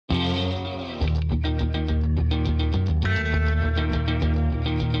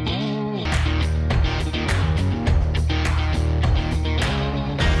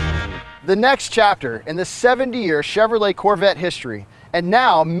The next chapter in the 70-year Chevrolet Corvette history and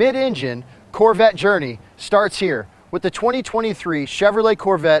now mid-engine Corvette journey starts here with the 2023 Chevrolet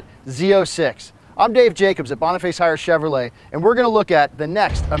Corvette Z06. I'm Dave Jacobs at Boniface Hiers Chevrolet, and we're going to look at the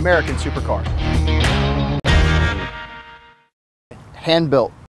next American supercar.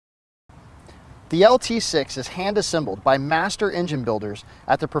 Hand-built. The LT6 is hand-assembled by master engine builders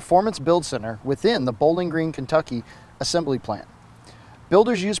at the Performance Build Center within the Bowling Green, Kentucky assembly plant.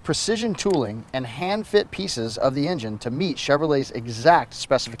 Builders use precision tooling and hand-fit pieces of the engine to meet Chevrolet's exact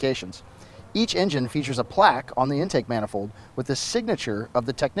specifications. Each engine features a plaque on the intake manifold with the signature of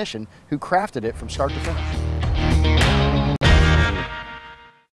the technician who crafted it from start to finish.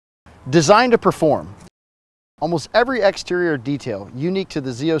 Designed to perform. Almost every exterior detail unique to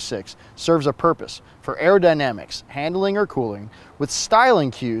the Z06 serves a purpose for aerodynamics, handling, or cooling, with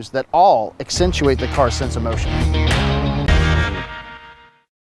styling cues that all accentuate the car's sense of motion.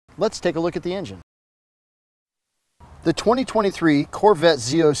 Let's take a look at the engine. The 2023 Corvette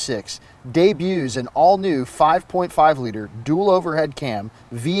Z06 debuts an all-new 5.5-liter dual overhead cam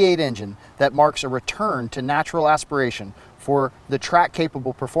V8 engine that marks a return to natural aspiration for the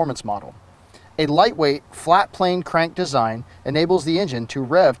track-capable performance model. A lightweight, flat-plane crank design enables the engine to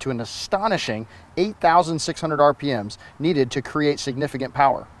rev to an astonishing 8,600 RPMs needed to create significant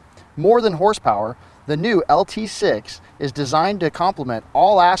power. More than horsepower, the new LT6 is designed to complement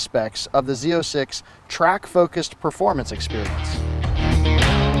all aspects of the Z06 track-focused performance experience.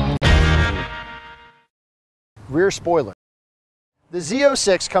 Rear spoiler. The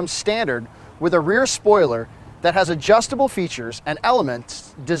Z06 comes standard with a rear spoiler that has adjustable features and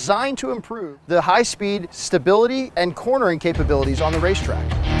elements designed to improve the high-speed stability and cornering capabilities on the racetrack.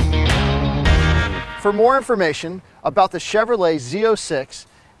 For more information about the Chevrolet Z06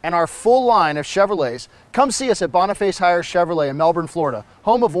 and our full line of Chevrolets, come see us at Boniface Hiers Chevrolet in Melbourne, Florida,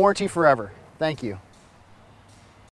 home of Warranty Forever. Thank you.